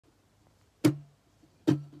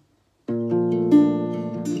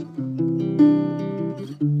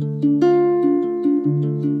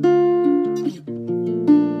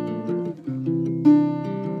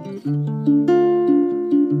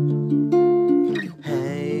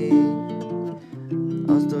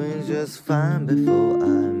fine before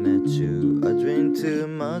I met you. I drink too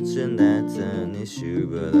much and that's an issue,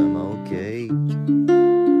 but I'm okay.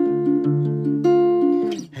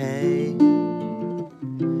 Hey,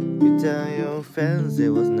 you tell your friends it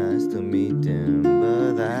was nice to meet them,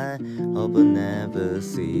 but I hope I'll never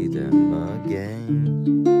see them again.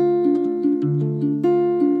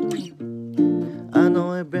 I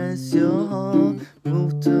know it breaks your heart.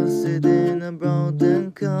 Moved to sit in a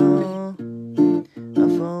broken car. I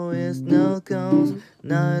thought it's no calls.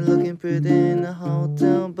 Now I'm looking pretty in a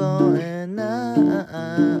hotel bar, and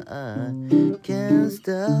I can't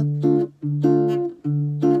stop.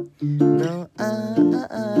 No,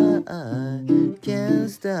 I can't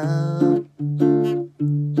stop.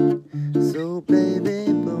 So baby,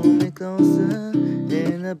 pull me closer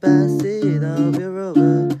in the backseat of your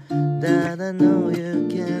Rover that I know you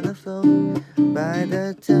can't afford. Buy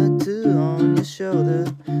that tattoo on your shoulder,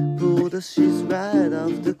 pull the sheets right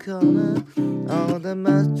off the corner, all the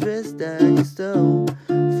mattress that you stole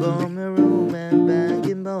from your room and back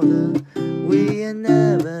in Boulder. We ain't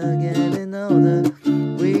never getting older.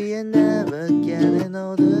 We ain't never getting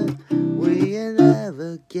older. We ain't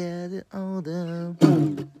never getting older.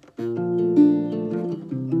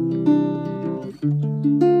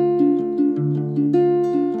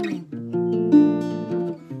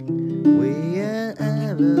 We ain't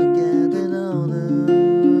ever getting older.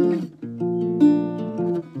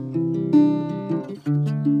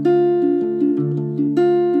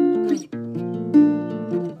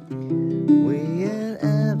 We ain't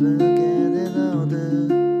ever getting older.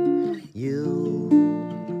 You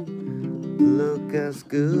look as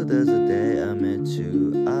good as the day I met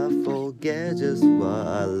you. I forget just why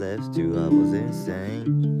I left you. I was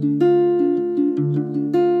insane.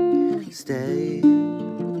 Stay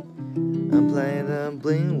and play the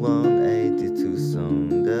Blink-182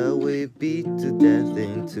 song that we beat to death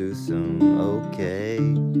in Tucson. Okay,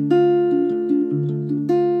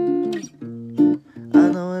 I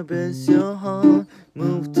know it breaks your heart.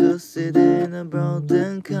 Moved to sit in a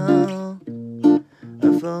broken car.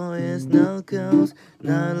 I thought it's no calls.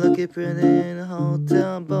 Now looking pretty in a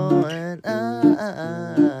hotel bar, and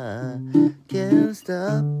I can't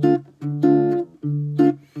stop.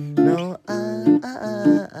 No, I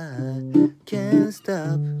can't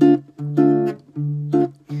stop.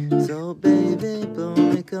 So baby, pull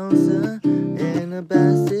me closer in the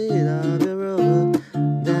backseat of your Rover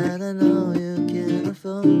that I know you can't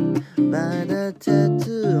afford. Buy that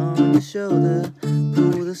tattoo on your shoulder,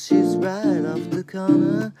 pull the sheets right off the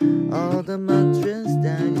corner, all the mattress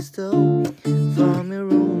that you stole from your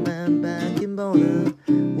room and back in Boulder.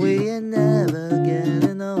 We ain't never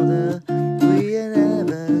getting older. We ain't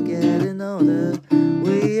never getting older.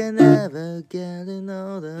 We ain't never getting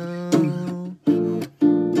older.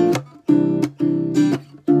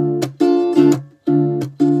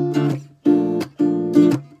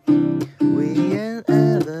 We ain't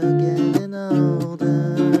ever getting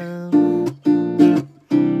older.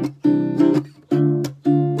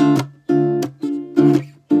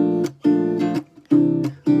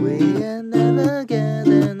 We ain't never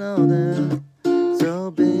getting older.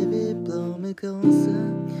 So baby, blow me closer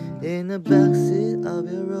in the backseat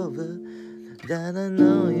of your Rover that I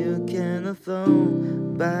know you can't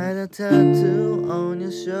afford. Buy the tattoo on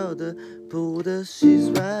your shoulder, pull the sheets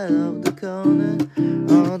right off the corner,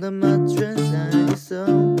 all the mattress that you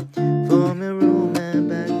sold from your room and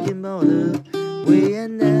back in Boulder. We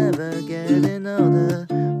ain't never getting older.